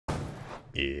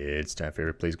It's time for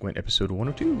Eric Plays Gwent episode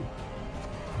 102.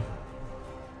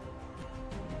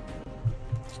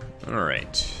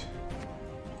 Alright.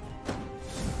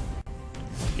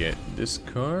 Get this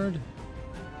card.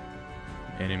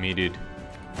 Animated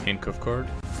handcuff card.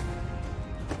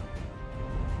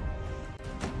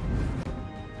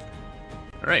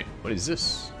 Alright, what is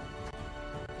this?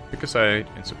 Pick a side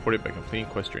and support it by completing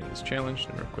quests during this challenge.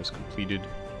 Number of quests completed.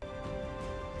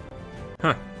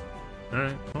 Huh.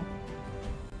 Alright, well.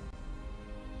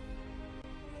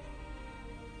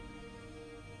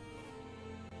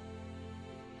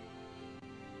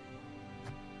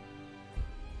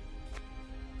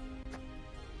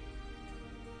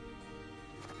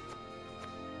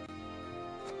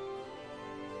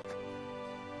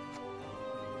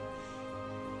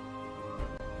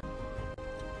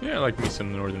 Yeah, I like me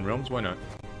some Northern Realms, why not?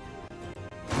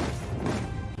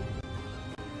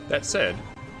 That said,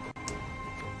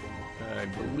 I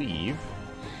believe...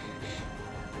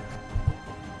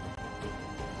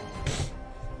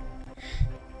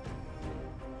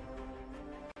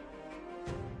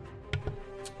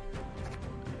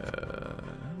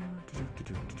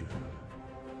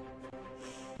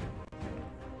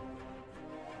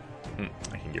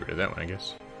 I can get rid of that one, I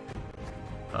guess.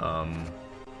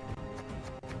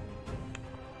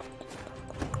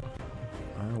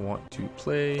 I want to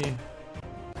play...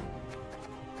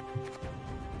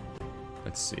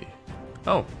 Let's see.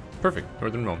 Oh, perfect.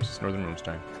 Northern Realms. It's Northern Realms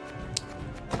time.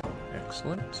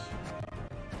 Excellent.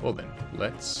 Well then,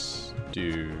 let's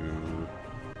do...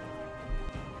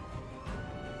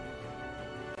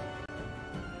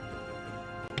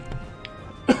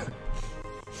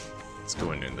 Let's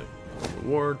go into the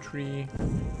war tree.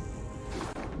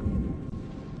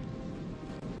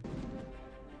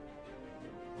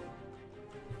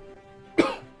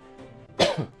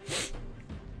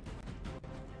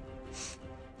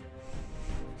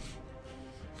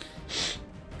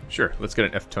 Sure, let's get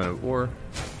an F ton of ore.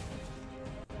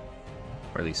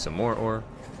 Or at least some more ore.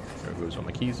 There goes all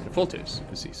my keys. And Foltes.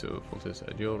 Let's see, so Foltes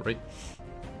ideal, right?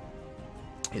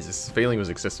 His failing was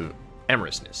excessive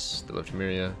amorousness. The love to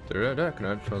Miria.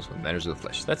 Cannot trust with matters of the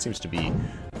flesh. That seems to be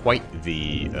quite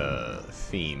the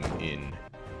theme in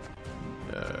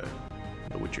the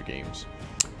Witcher games.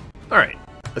 Alright,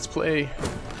 let's play.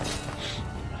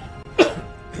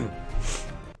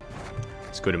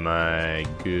 Let's go to my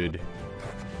good...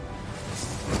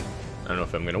 I don't know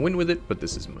if I'm gonna win with it, but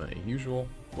this is my usual.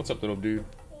 What's up, little dude?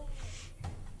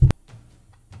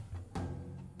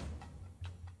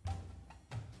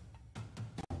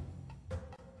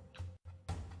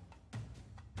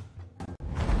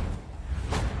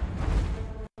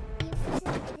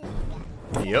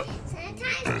 Yep.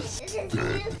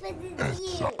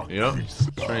 Yep.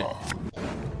 That's right.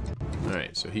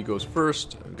 Alright, so he goes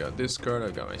first. I've got this card.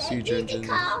 I've got my siege engines.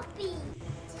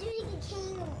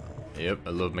 Yep, I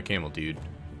love my camel, dude.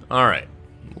 Alright,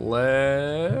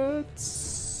 let's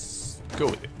go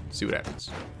with it. See what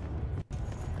happens.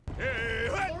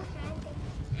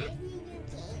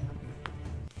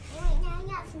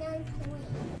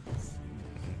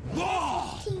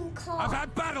 I've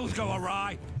had battles go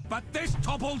awry, but this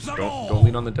topples them all. Don't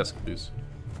lean on the desk, please.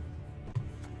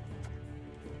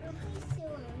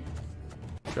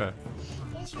 Okay.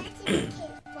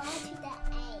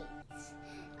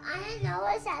 I know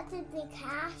it's after the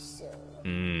castle. I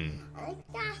think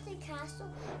after the castle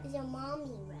is a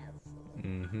mommy rifle.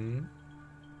 And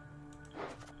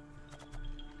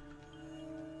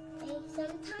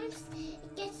sometimes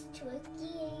it gets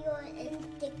tricky and you're in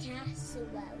the castle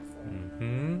rifle.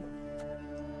 And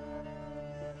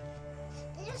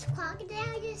this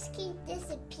crocodile just keep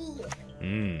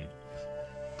disappearing.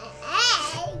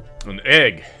 An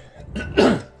egg!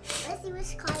 Let's see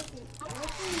what's called.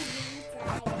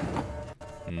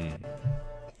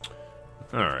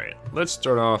 Alright, let's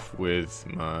start off with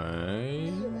my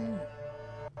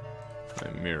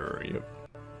mirror, yep.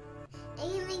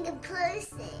 And you make a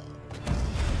person.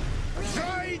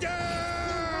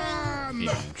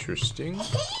 Interesting.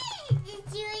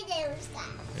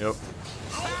 Yep.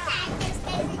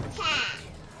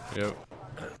 Yep.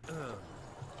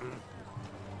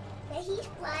 But he's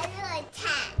flying like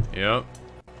cat. Yep.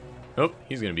 Oh,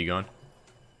 he's gonna be gone.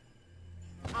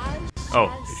 Oh,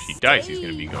 if she dies, he's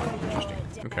gonna be gone. Interesting.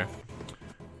 Okay.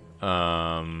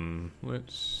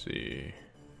 Let's see.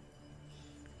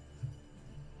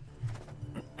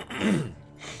 And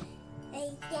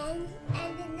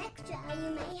the next round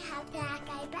you may have that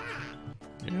guy back.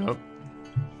 Yep.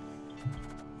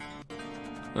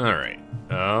 Alright.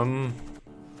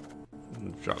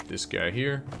 Drop this guy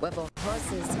here. Where the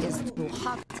horses is too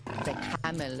hot, the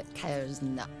camel cares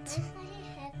not.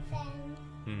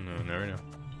 No, never know.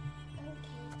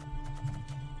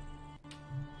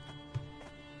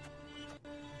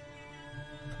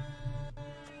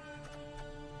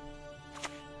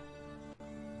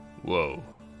 Whoa.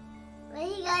 What are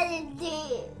you gonna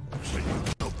do?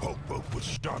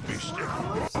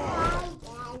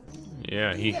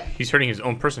 Yeah, he's hurting his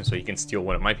own person so he can steal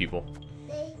one of my people.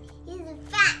 He's a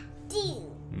fat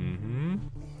dude. Mm-hmm.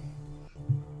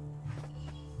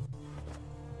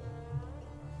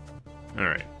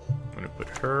 Alright. I'm gonna put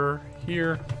her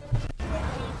here.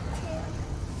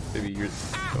 Baby, you're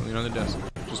going on the desk.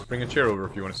 Just bring a chair over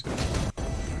if you want to sit.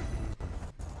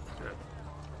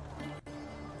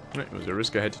 Alright, it was a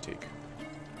risk I had to take.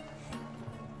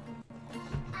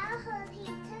 I'll hold you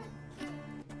too.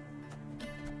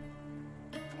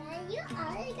 You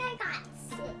already got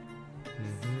sick.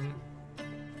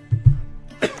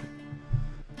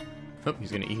 Oh,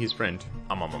 he's gonna eat his friend.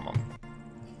 Why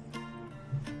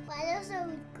those are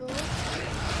good?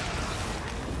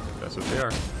 That's what they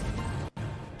are.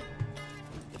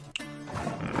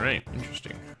 Alright,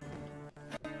 interesting.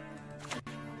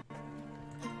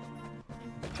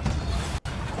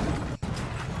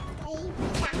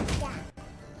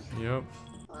 Yep.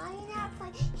 Why not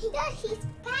play? He got his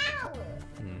power.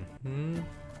 Mm-hmm.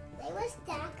 They was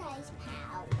that guy's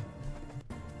power.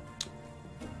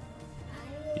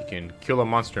 You can kill a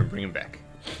monster and bring him back.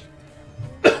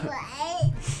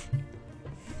 What?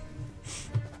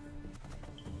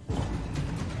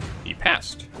 He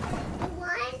passed.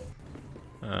 What?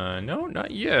 No,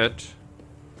 not yet.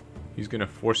 He's gonna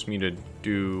force me to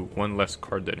do one less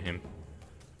card than him.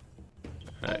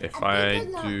 If I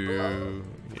do...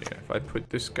 Yeah, if I put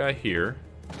this guy here...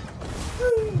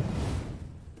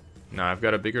 Now I've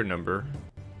got a bigger number.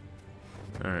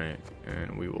 Alright,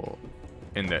 and we will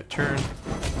end that turn.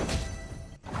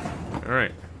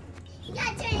 Alright. He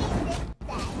got turned into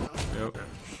that. Yep.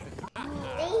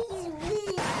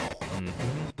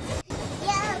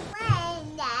 Your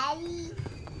friend, Daddy.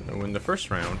 I win the first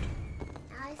round.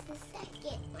 That was the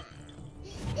second one.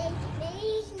 Then maybe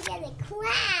you can get a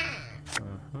crown.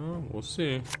 We'll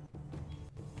see.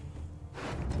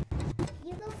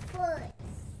 You go first.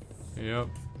 Yep.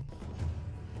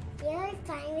 You're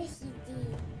fine with you do.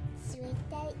 Sweet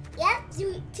that. Yep, do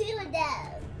two of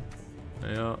those.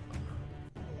 Yeah.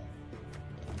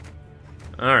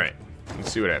 Alright.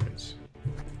 Let's see what happens.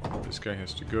 This guy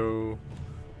has to go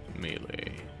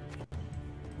melee.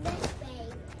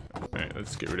 Alright,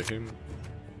 let's get rid of him.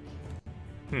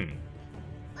 Or you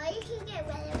can get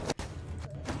rid of.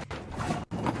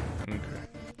 Okay.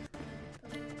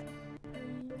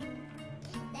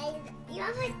 You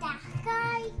want to put that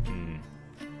guy?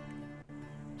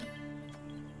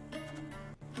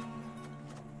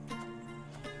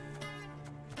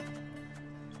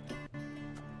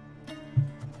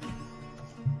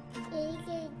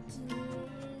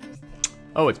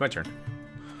 Oh, it's my turn.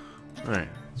 Alright,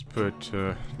 let's put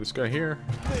this guy here.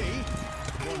 Me?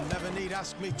 You'll never need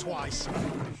ask me twice.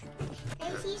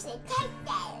 And he said, take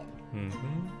that.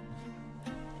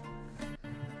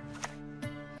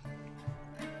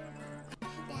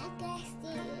 That guy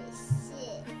still is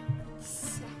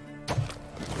six.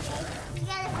 You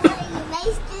gotta follow you.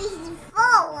 Make sure he's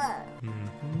forward.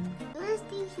 Let's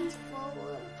think he's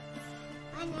forward.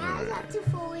 And now it's up to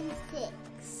 4 and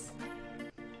 6.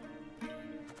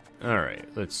 Alright,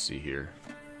 let's see here.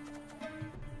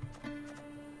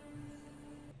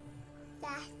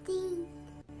 That thing.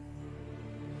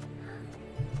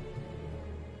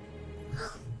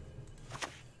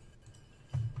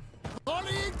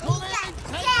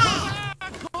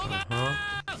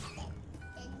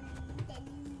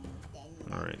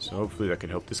 Alright, so hopefully that can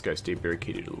help this guy stay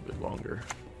barricaded a little bit longer.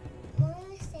 Whoa.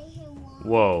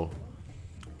 Whoa.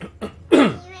 Great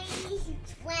and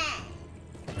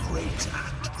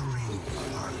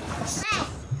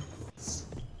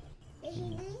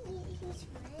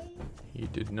green. He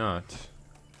did not.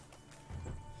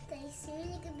 They soon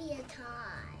it could be a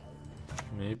tie.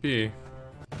 Maybe.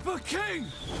 The king!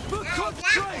 The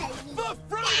country! The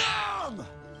freedom!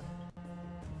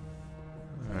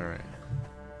 Alright.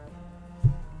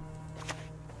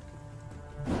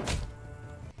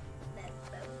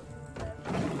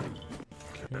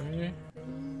 Okay.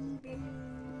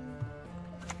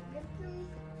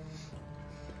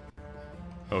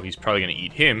 Oh, he's probably gonna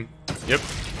eat him. Yep.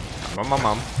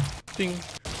 Mom. Ding.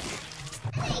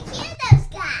 Hey, kill those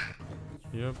guys.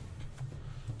 Yep.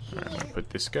 Alright, I'm gonna put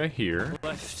this guy here.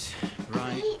 Left,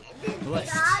 right, The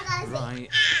left, dog doesn't- right.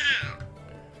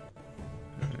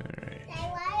 Alright. Say,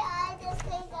 why are those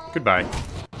things on- Goodbye.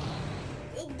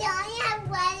 They don't have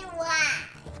one.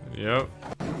 Yep.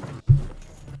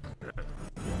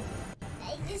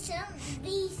 They This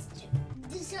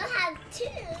one have two.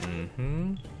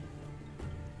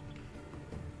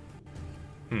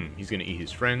 He's gonna eat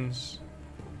his friends.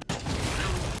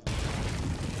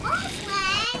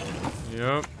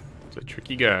 Yep. It's a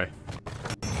tricky guy.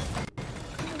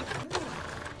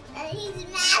 He's a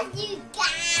master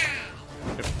guy.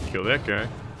 Yep, kill that guy.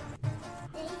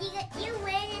 You're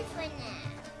winning for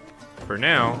now. For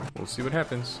now, we'll see what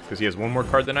happens. Because he has one more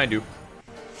card than I do.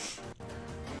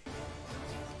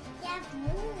 You have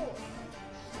more.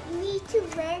 You need to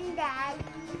win, Daddy.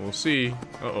 We'll see.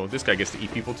 Uh-oh, this guy gets to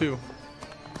eat people too.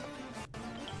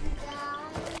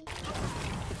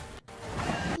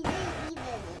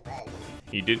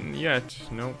 He didn't yet.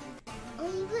 Nope.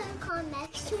 Only put a card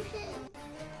next to him.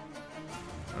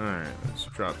 Alright, let's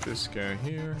drop this guy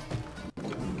here.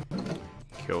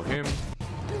 Kill him.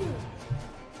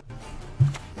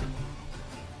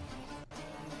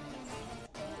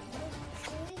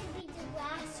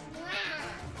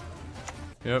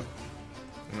 Yep.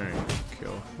 Alright,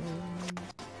 kill him.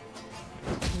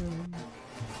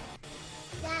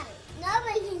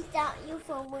 Nobody can stop you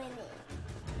from winning.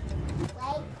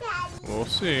 Right, Daddy? We'll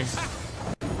see. He's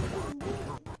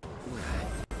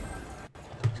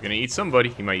gonna eat somebody.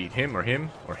 He might eat him or him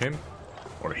or him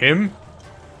or him.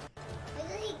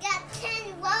 He got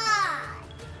 10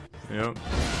 rods. Yep.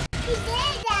 He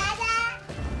did, Dada.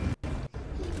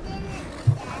 He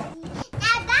didn't, Daddy.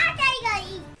 Now Daddy's gonna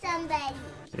eat somebody.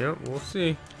 Yep, we'll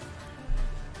see.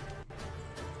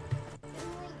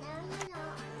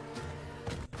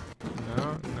 No,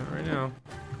 not right now.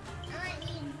 I want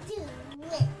you to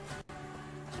win.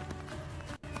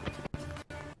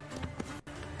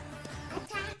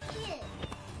 Attack him.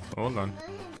 Hold on.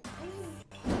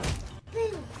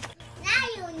 Boom. Now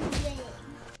you're winning.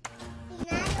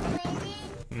 Now you're winning.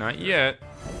 Not yet.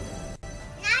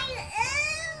 Now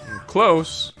you're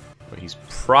Close, but he's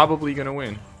probably gonna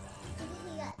win.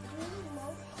 He got 3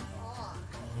 more cards.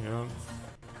 Yep.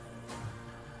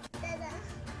 Dada.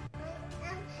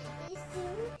 You see?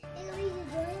 It'll be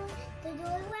the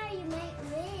door where you might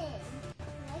win.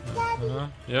 Like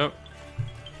Daddy. Yep.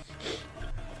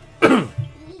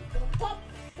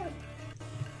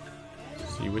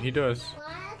 See what he does.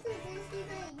 Why is this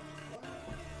even?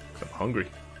 I'm hungry.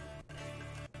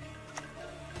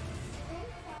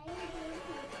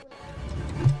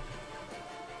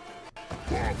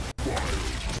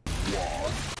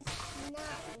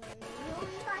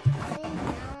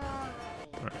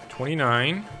 Alright,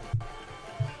 29.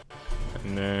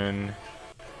 And then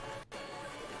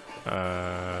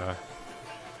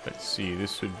let's see,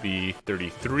 this would be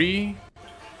 33.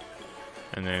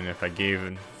 And then if I gave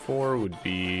him 4 would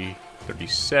be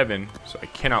 37. So I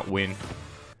cannot win.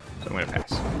 So I'm gonna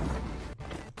pass.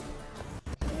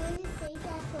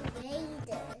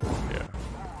 Yeah.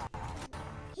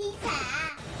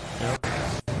 Yep.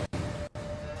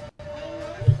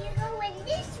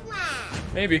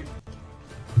 Maybe.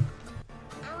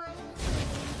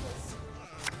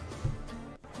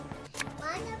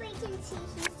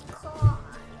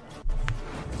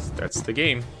 That's the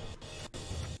game.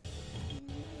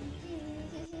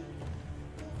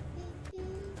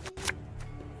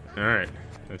 Alright,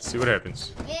 let's see what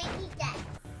happens. Yep.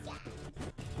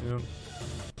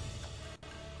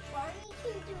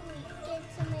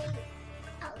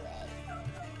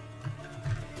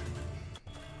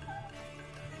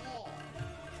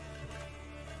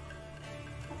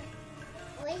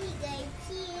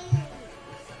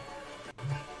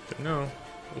 Don't know.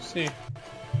 We'll see.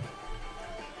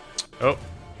 Oh,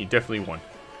 he definitely won.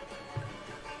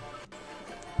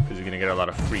 Because you're gonna get a lot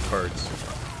of free cards.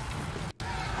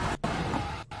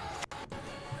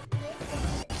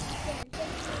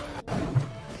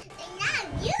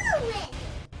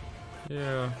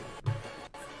 Yeah.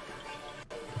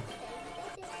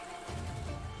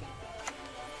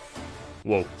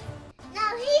 Whoa. No,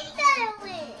 he's gonna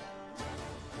win.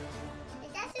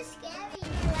 That's a scary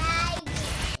dragon.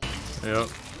 Yep.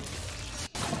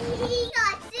 He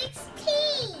got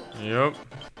 16. Yep. Oh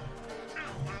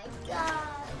my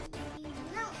God. You're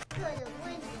not gonna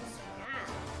win this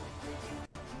round.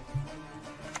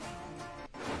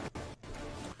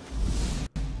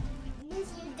 This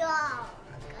is your dog.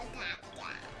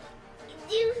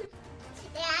 Dude,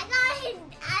 yeah, I got him.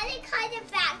 I didn't call the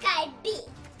fat guy beat.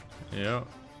 Yep.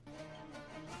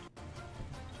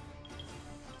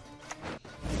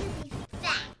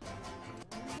 Fat.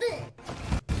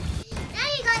 Now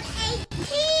you got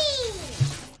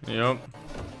 18. Yep.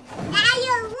 Now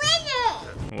you're winning.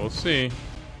 We'll see.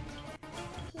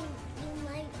 You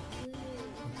might win.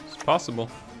 It's possible.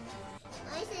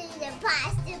 I said it's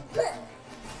impossible.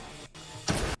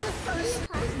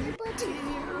 Impossible to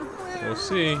We'll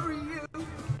see.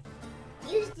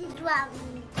 Use the drum.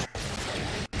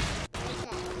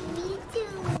 Me too.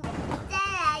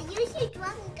 Dad, use your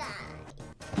drum guy.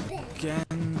 Again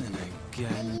and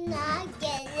again. You're not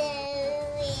getting it.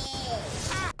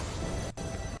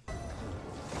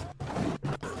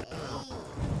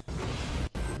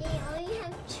 They only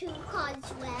have 2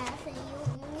 cards left, and you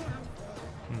only have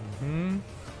 1.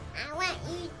 I want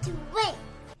you to win.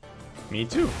 Me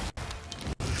too.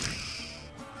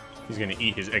 He's gonna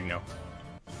eat his egg now.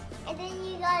 And then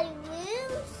you gotta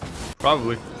lose.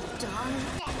 Probably.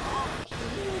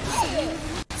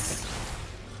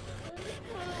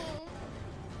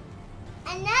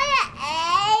 Another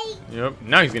egg. Yep.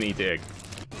 Now he's gonna eat the egg.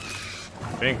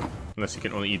 I think. Unless he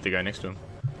can only eat the guy next to him.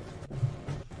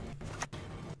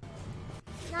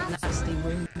 Nasty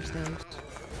rooms, those.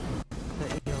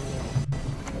 But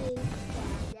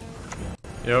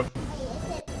Yep.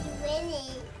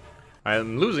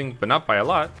 I'm losing, but not by a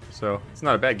lot, so it's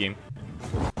not a bad game.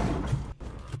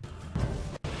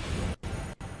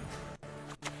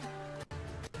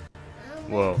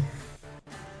 Whoa.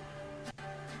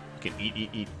 You can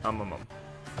eat.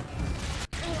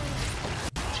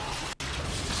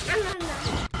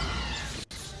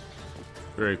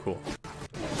 Very cool.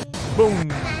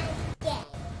 Boom.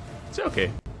 It's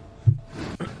okay.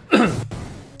 That's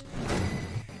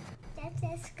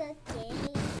a good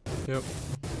game. Yep.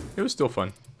 It was still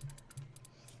fun.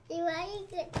 Why you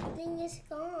good thing is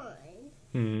gone?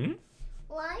 Hmm.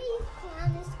 Why your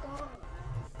crown is gone?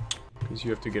 Because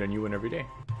you have to get a new one every day.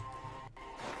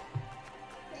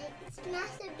 Like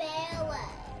smash a barrel.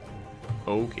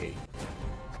 Okay.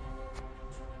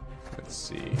 Let's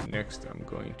see. Next, I'm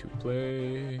going to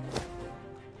play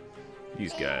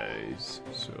these guys.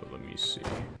 So let me see.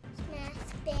 Smash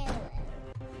barrel.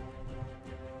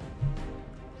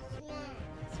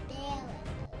 Smash barrel.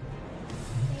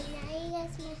 Right now you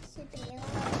guys smash the barrel.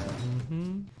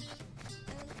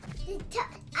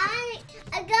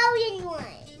 A golden one.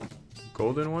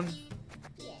 Golden one?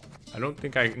 Yeah. I don't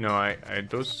think I. No, I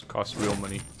those cost real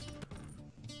money.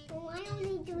 Well, why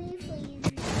only 3 for you?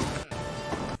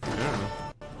 I don't know.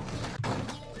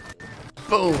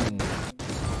 Boom!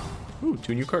 Ooh,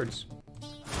 2 new cards.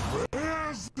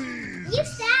 You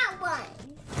saw one.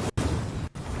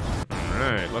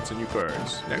 Alright, lots of new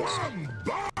cards. Next.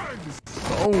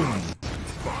 Boom!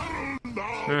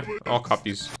 All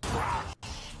copies.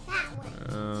 That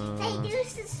one. Hey,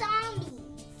 there's the zombies.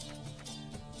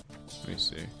 Let me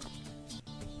see.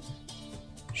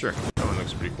 Sure, that one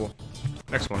looks pretty cool.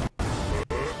 Next one.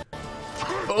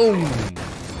 Boom!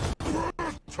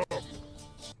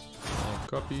 All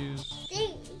copies.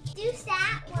 There's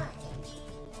that one.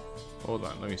 Hold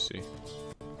on, let me see.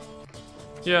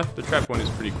 Yeah, the trap one is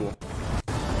pretty cool.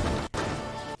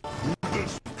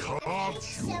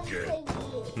 Cards you get.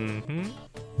 Mm-hmm.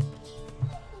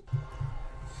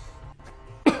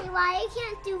 Why I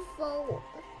can't do 4?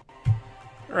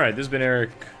 Alright, this has been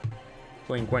Eric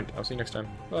playing Gwent. I'll see you next time.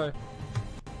 Bye.